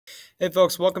Hey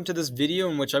folks, welcome to this video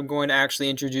in which I'm going to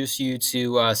actually introduce you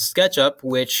to Sketchup,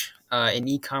 which in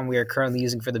econ we are currently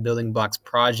using for the building blocks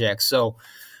project. So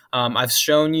I've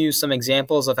shown you some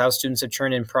examples of how students have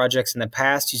turned in projects in the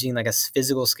past using like a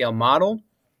physical scale model.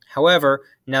 However,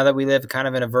 now that we live kind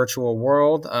of in a virtual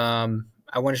world, I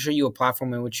want to show you a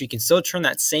platform in which you can still turn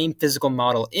that same physical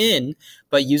model in,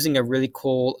 but using a really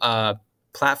cool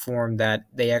platform that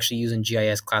they actually use in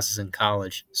GIS classes in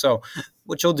college. So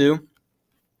what you'll do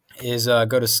is go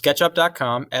to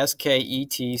sketchup.com,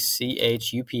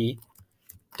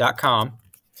 sketchup.com.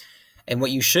 And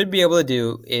what you should be able to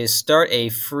do is start a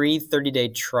free 30-day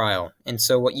trial. And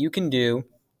so what you can do,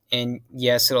 and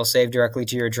yes, it'll save directly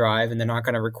to your drive, and they're not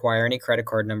going to require any credit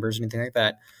card numbers or anything like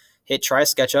that. Hit try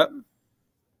SketchUp,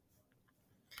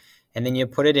 and then you'll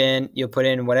put in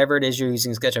whatever it is you're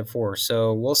using SketchUp for.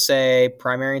 So we'll say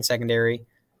primary and secondary.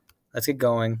 Let's get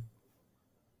going.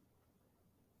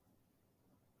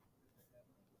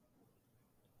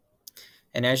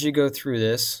 And as you go through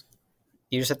this,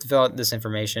 you just have to fill out this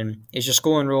information. Is your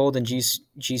school enrolled in G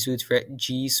Suite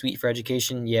for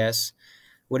Education? Yes.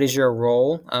 What is your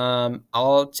role?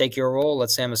 I'll take your role.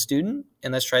 Let's say I'm a student,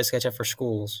 and let's try SketchUp for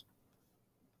schools.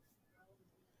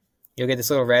 You'll get this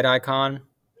little red icon,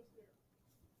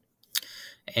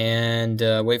 and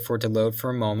wait for it to load for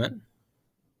a moment.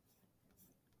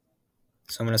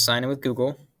 So I'm going to sign in with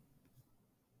Google.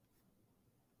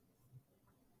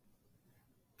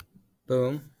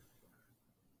 Boom.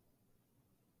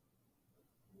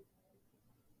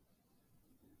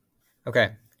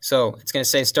 Okay, so it's going to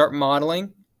say start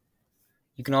modeling.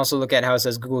 You can also look at how it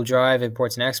says Google Drive,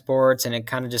 imports and exports, and it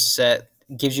kind of just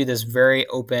gives you this very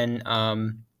open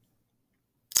kind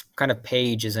of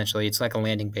page, essentially. It's like a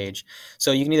landing page.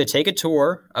 So you can either take a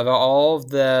tour of all of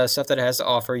the stuff that it has to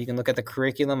offer. You can look at the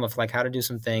curriculum of like how to do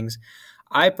some things.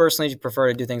 I personally prefer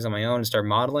to do things on my own and start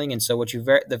modeling. And so what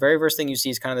the very first thing you see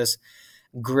is kind of this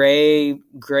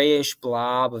grayish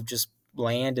blob of just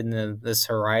land in this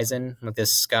horizon with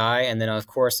this sky. And then, of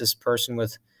course, this person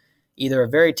with either a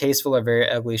very tasteful or very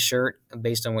ugly shirt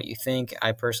based on what you think.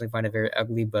 I personally find it very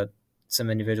ugly, but some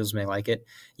individuals may like it.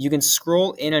 You can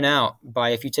scroll in and out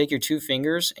by, if you take your two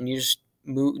fingers and you just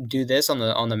do this on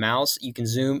the mouse, you can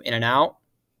zoom in and out.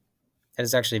 That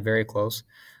is actually very close.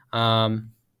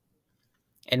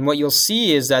 And what you'll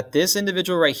see is that this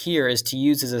individual right here is to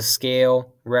use as a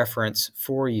scale reference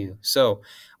for you. So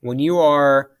when you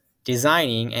are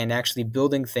designing and actually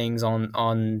building things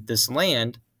on this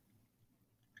land,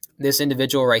 this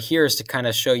individual right here is to kind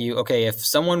of show you, okay, if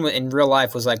someone in real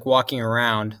life was like walking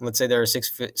around, let's say they're a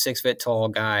six foot tall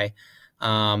guy,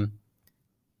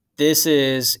 this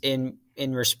is in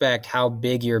respect how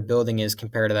big your building is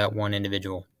compared to that one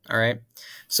individual. All right.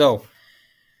 So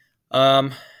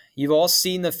you've all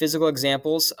seen the physical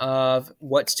examples of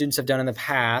what students have done in the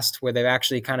past where they've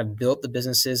actually kind of built the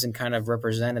businesses and kind of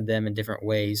represented them in different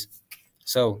ways.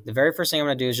 So the very first thing I'm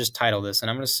going to do is just title this, and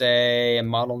I'm going to say a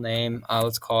model name.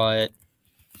 Let's call it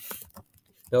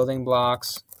Building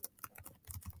Blocks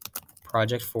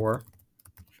Project 4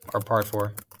 or Part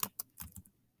 4.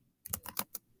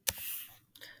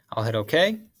 I'll hit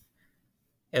OK.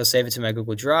 It'll save it to my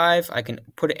Google Drive. I can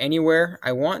put it anywhere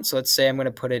I want. So let's say I'm going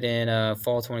to put it in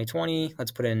fall 2020.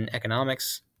 Let's put it in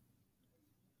economics.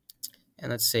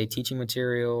 And let's say teaching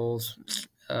materials.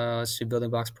 Let's do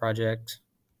Building Blocks Project.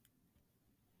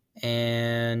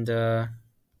 And it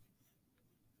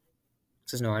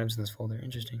says no items in this folder.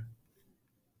 Interesting.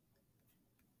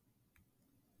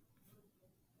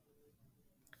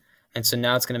 And so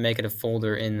now it's going to make it a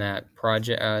folder in that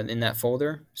project, in that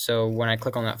folder. So when I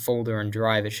click on that folder and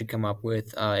Drive, it should come up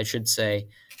with, it should say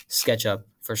SketchUp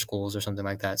for schools or something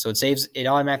like that. So it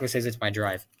automatically saves it to my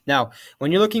drive. Now,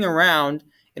 when you're looking around,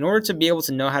 in order to be able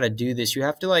to know how to do this, you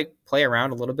have to like play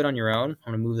around a little bit on your own.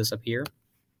 I'm going to move this up here.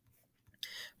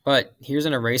 But here's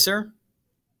an eraser.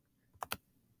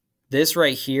 This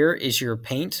right here is your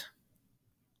paint.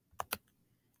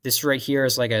 This right here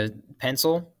is like a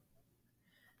pencil.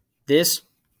 This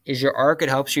is your arc. It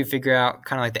helps you figure out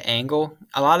kind of like the angle.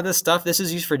 A lot of this stuff, this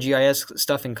is used for GIS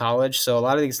stuff in college. So a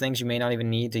lot of these things you may not even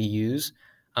need to use.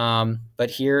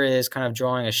 But here is kind of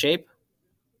drawing a shape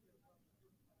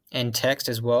and text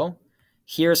as well.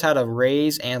 Here's how to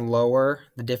raise and lower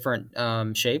the different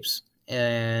shapes.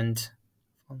 And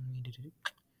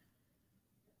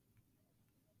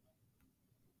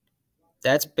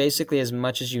that's basically as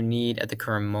much as you need at the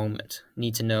current moment.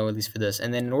 Need to know, at least for this.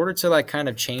 And then in order to like kind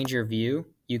of change your view,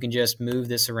 you can just move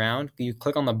this around. You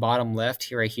click on the bottom left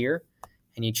here, right here,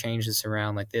 and you change this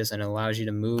around like this, and it allows you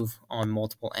to move on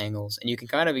multiple angles. And you can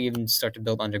kind of even start to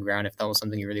build underground if that was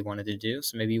something you really wanted to do.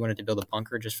 So maybe you wanted to build a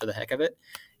bunker just for the heck of it.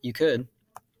 You could.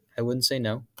 I wouldn't say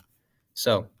no.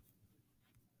 So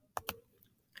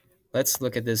let's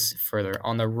look at this further.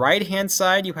 On the right-hand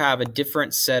side, you have a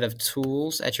different set of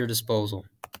tools at your disposal.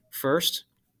 First,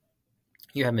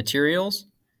 you have materials.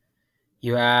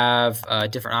 You have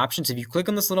different options. If you click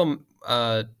on this little,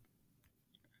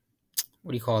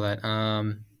 what do you call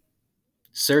that?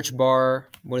 Search bar.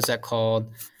 What is that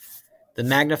called? The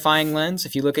magnifying lens.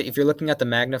 If you're looking at the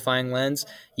magnifying lens,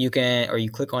 you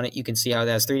click on it, you can see how it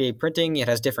has 3D printing. It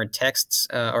has different texts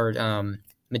or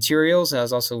materials. It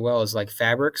has also as like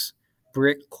fabrics,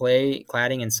 brick, clay,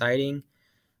 cladding, and siding,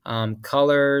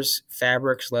 colors,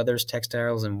 fabrics, leathers,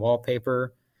 textiles, and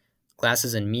wallpaper,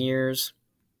 glasses and mirrors,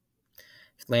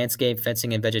 landscape,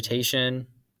 fencing, and vegetation.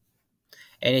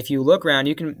 And if you look around,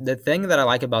 the thing that I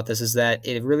like about this is that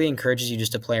it really encourages you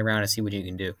just to play around and see what you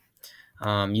can do.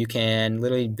 You can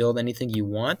literally build anything you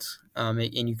want,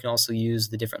 and you can also use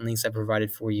the different links I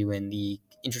provided for you in the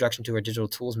Introduction to Our Digital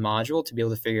Tools module to be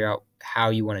able to figure out how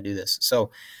you want to do this. So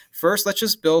first, let's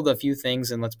just build a few things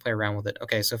and let's play around with it.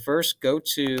 Okay, so first go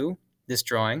to this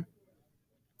drawing.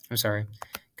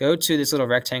 Go to this little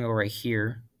rectangle right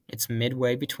here. It's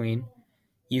midway between.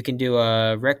 You can do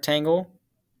a rectangle,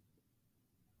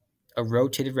 a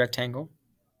rotated rectangle,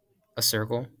 a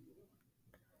circle,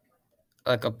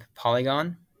 like a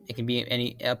polygon. It can be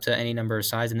up to any number of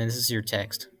sides, and then this is your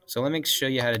text. So let me show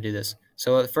you how to do this.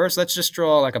 So first, let's just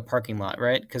draw like a parking lot,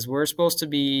 right? Because we're supposed to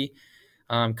be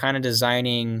kind of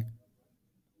designing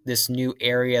this new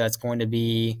area that's going to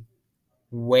be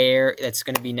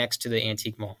next to the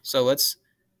antique mall. So let's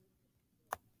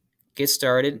get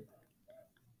started.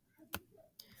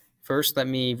 First, let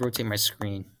me rotate my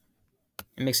screen.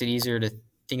 It makes it easier to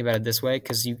think about it this way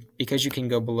because you can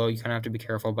go below, you kind of have to be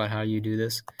careful about how you do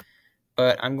this.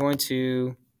 But I'm going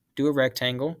to do a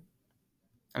rectangle.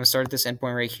 I'm going to start at this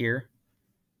endpoint right here.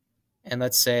 And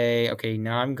let's say, okay,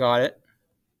 now I've got it.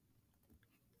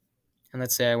 And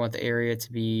let's say I want the area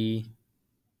to be,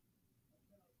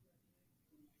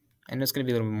 and it's going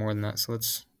to be a little bit more than that. So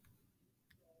let's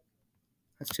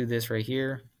do this right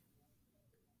here.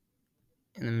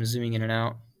 And then I'm zooming in and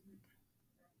out.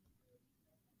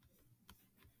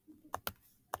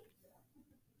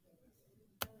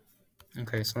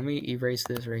 Okay, so let me erase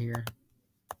this right here.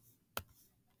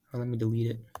 Or let me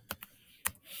delete it.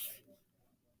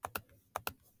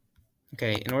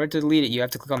 Okay, in order to delete it, you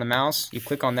have to click on the mouse. You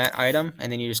click on that item,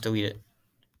 and then you just delete it.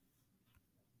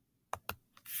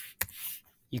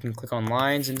 You can click on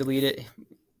lines and delete it.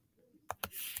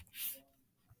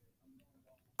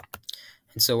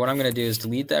 And so what I'm going to do is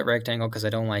delete that rectangle because I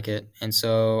don't like it. And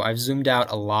so I've zoomed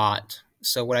out a lot.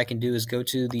 So what I can do is go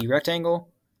to the rectangle,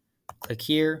 click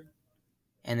here,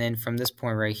 and then from this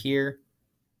point right here,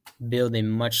 build a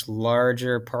much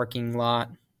larger parking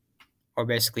lot, or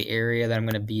basically area that I'm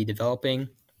going to be developing.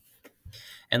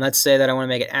 And let's say that I want to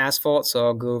make it asphalt, so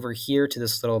I'll go over here to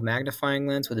this little magnifying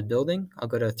lens with a building. I'll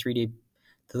go to the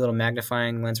little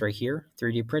magnifying lens right here,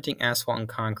 3D printing, asphalt, and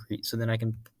concrete. So then I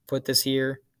can put this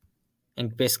here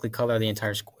and basically color the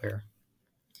entire square.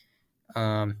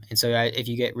 And so if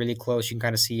you get really close, you can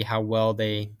kind of see how well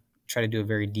they try to do a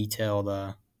very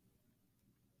detailed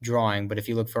drawing. But if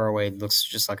you look far away, it looks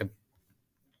just like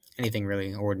anything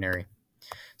really ordinary.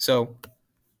 So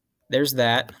there's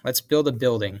that. Let's build a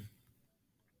building.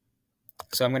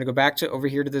 So I'm going to go back over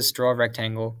here to this draw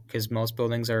rectangle because most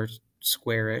buildings are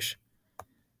squarish.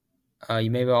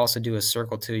 You maybe also do a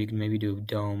circle too. You can maybe do a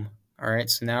dome. All right,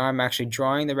 so now I'm actually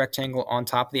drawing the rectangle on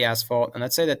top of the asphalt, and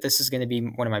let's say that this is going to be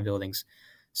one of my buildings.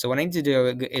 So what I need to do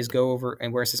is go over,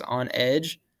 and where it says on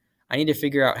edge, I need to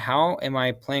figure out how am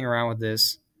I playing around with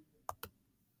this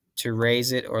to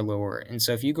raise it or lower it. And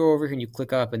so if you go over here and you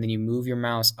click up and then you move your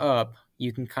mouse up,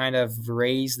 you can kind of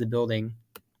raise the building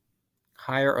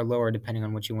higher or lower depending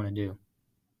on what you want to do.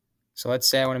 So let's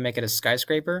say I want to make it a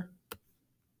skyscraper.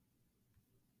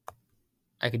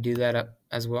 I could do that up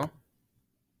as well.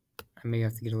 I may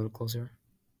have to get a little closer.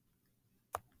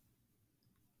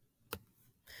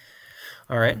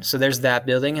 All right, so there's that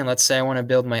building, and let's say I want to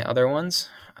build my other ones.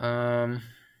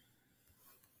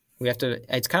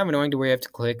 It's kind of annoying to where you have to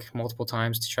click multiple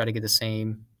times to try to get the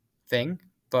same thing,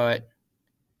 but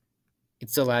it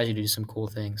still allows you to do some cool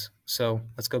things. So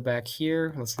let's go back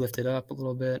here. Let's lift it up a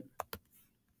little bit.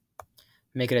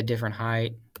 Make it a different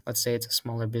height. Let's say it's a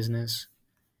smaller business.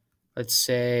 Let's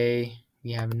say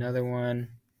we have another one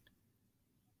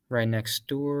right next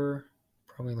door,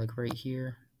 probably like right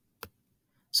here.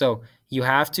 So you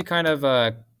have to kind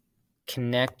of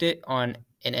connect it on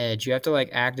an edge. You have to like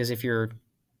act as if you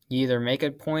either make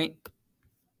a point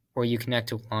or you connect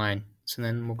to a line. So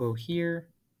then we'll go here.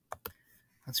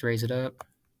 Let's raise it up.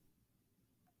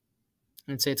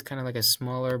 Let's say it's kind of like a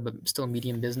smaller but still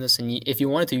medium business. And if you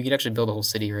wanted to, you could actually build a whole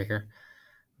city right here.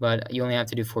 But you only have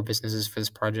to do 4 businesses for this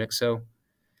project. So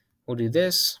we'll do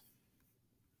this.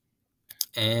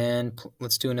 And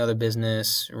let's do another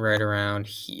business right around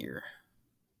here.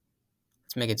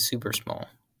 Let's make it super small.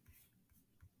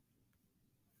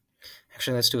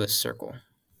 Actually, let's do a circle.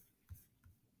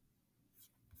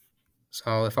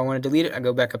 So if I want to delete it, I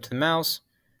go back up to the mouse.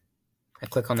 I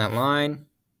click on that line.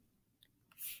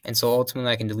 And so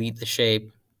ultimately I can delete the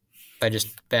shape by just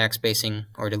backspacing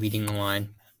or deleting the line.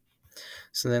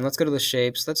 So then let's go to the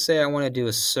shapes. Let's say I want to do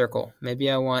a circle. Maybe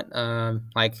I want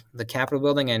like the Capitol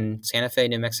building in Santa Fe,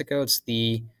 New Mexico. It's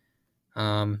the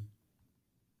only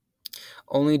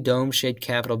dome-shaped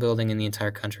Capitol building in the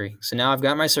entire country. So now I've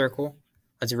got my circle.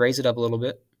 Let's raise it up a little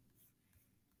bit,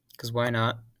 because why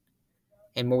not?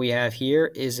 And what we have here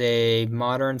is a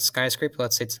modern skyscraper.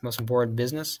 Let's say it's the most important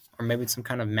business, or maybe it's some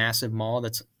kind of massive mall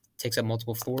that takes up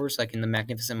multiple floors, like in the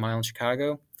Magnificent Mile in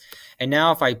Chicago. And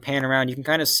now if I pan around, you can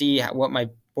kind of see what my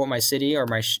city or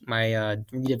my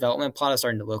redevelopment plot is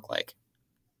starting to look like.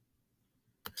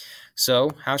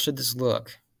 So how should this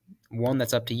look? One,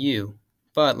 that's up to you.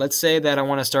 But let's say that I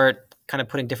want to start kind of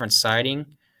putting different siding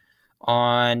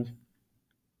on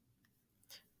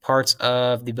parts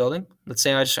of the building. Let's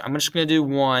say I'm just going to do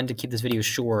one to keep this video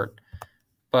short.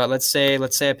 But let's say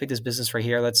I pick this business right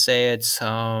here. Let's say it's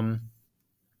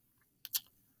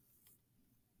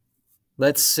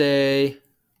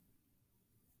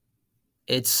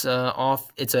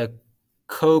it's a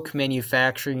Coke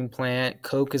manufacturing plant.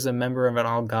 Coke is a member of an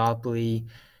oligopoly,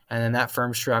 and then that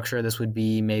firm structure, this would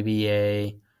be maybe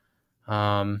a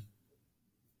not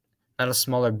a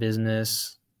smaller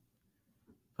business,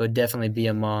 but definitely be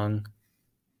among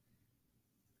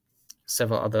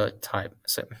several other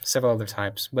types.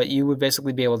 But you would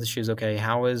basically be able to choose, okay,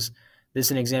 how is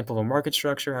this an example of a market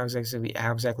structure? How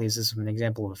exactly is this an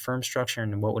example of a firm structure,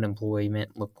 and what would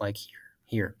employment look like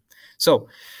here? So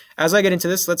as I get into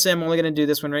this, let's say I'm only going to do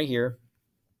this one right here.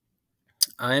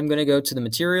 I'm going to go to the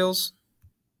materials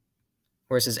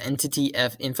where it says entity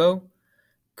F info,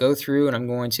 go through, and I'm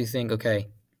going to think, okay,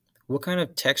 what kind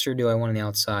of texture do I want on the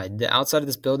outside? The outside of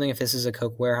this building, if this is a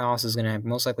Coke warehouse, is going to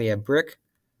most likely have brick.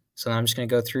 So I'm just going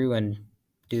to go through and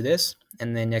do this,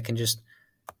 and then I can just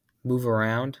move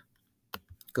around,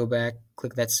 go back,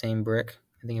 click that same brick.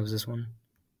 I think it was this one.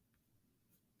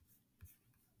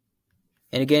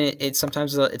 And again,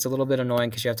 sometimes it's a little bit annoying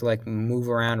because you have to like move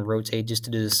around, rotate just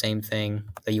to do the same thing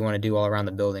that you want to do all around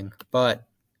the building. But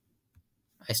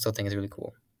I still think it's really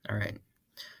cool. All right.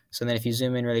 So then if you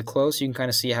zoom in really close, you can kind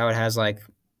of see how it has like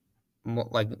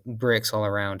bricks all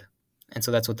around. And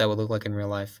so that's what that would look like in real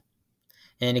life.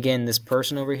 And again, this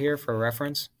person over here, for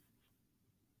reference,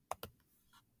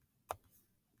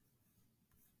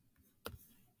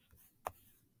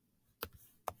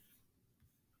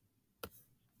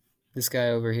 this guy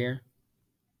over here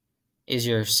is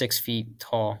your 6 feet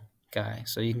tall guy.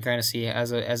 So you can kind of see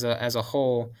as a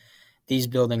whole, these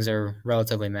buildings are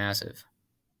relatively massive.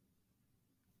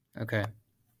 Okay.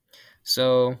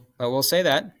 So we'll say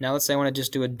that. Now let's say I want to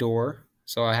just do a door.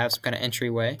 So I have some kind of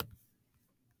entryway.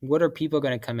 What are people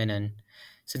going to come in?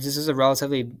 Since this is a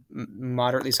relatively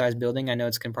moderately sized building, I know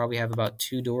it's going to probably have about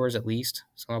 2 doors at least.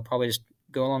 So I'll probably just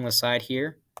go along the side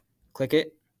here, click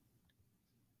it,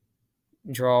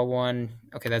 draw one.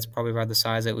 Okay, that's probably about the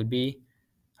size it would be.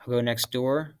 I'll go next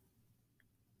door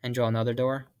and draw another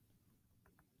door.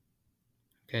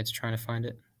 Okay, it's trying to find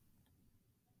it.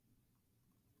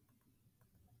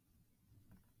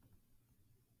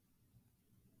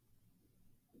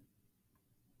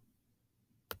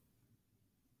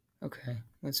 Okay,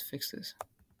 let's fix this.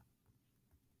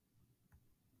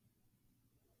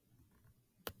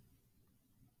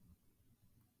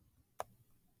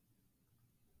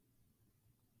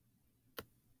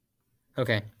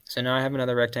 Okay, so now I have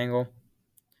another rectangle.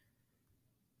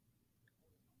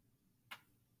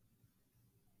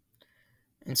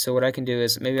 And so what I can do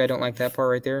is, maybe I don't like that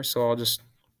part right there, so I'll just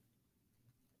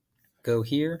go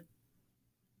here.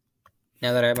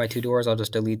 Now that I have my 2 doors, I'll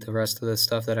just delete the rest of the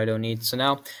stuff that I don't need. So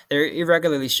now they're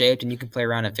irregularly shaped, and you can play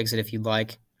around and fix it if you'd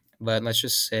like. But let's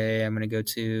just say I'm going to go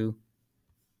to,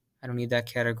 I don't need that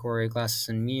category, glasses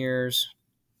and mirrors.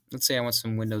 Let's say I want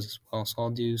some windows as well, so I'll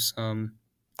do some,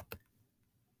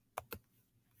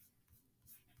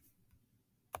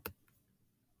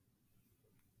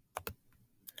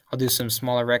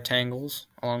 smaller rectangles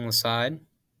along the side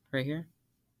right here.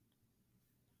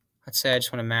 Let's say I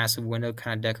just want a massive window to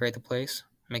kind of decorate the place.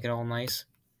 make it all nice.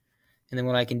 And then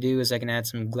what I can do is I can add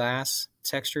some glass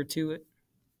texture to it.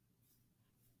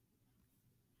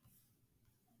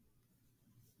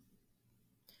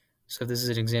 So this is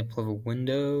an example of a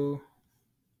window.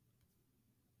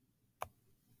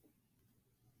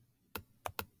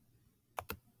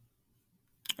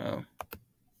 Oh.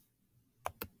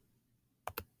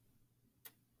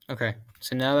 Okay,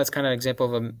 so now that's kind of an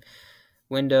example of a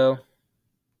window.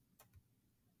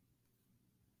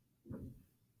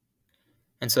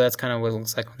 And so that's kind of what it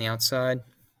looks like on the outside.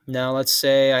 Now let's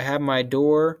say I have my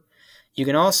door. You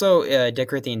can also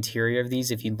decorate the interior of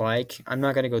these if you'd like. I'm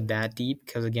not going to go that deep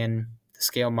because, again, the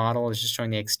scale model is just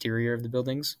showing the exterior of the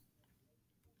buildings.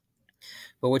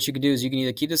 But what you can do is you can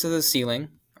either keep this as a ceiling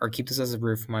or keep this as a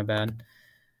roof, my bad.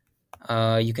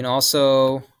 You can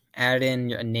also add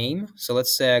in a name. So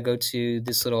let's say I go to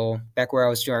this little, back where I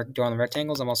was drawing the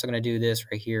rectangles, I'm also going to do this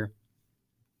right here.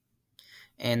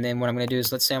 And then what I'm going to do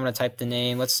is, let's say I'm going to type the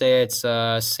name. Let's say it's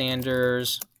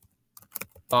Sanders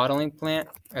bottling plant,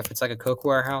 if it's like a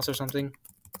cookware house or something.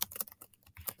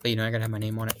 But, I got to have my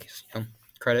name on it.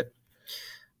 Credit.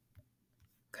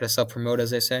 Got to self-promote,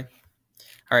 as they say.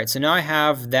 All right, so now I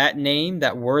have that name,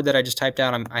 that word that I just typed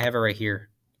out, I have it right here.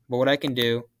 But what I can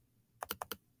do,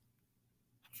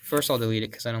 first I'll delete it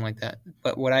because I don't like that.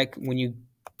 But when you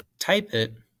type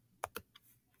it,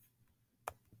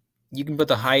 you can put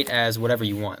the height as whatever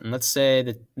you want. And let's say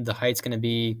that the height's going to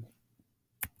be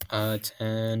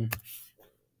 10.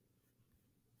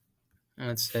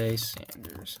 Let's say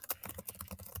Sanders.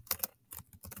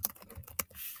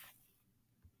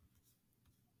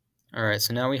 All right,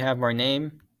 so now we have our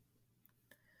name.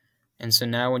 And so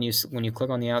now when you click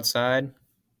on the outside,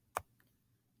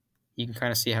 you can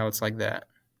kind of see how it's like that.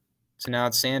 So now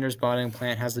it's Sanders Bottling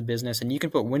Plant has the business, and you can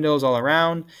put windows all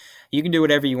around. You can do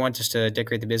whatever you want just to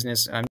decorate the business.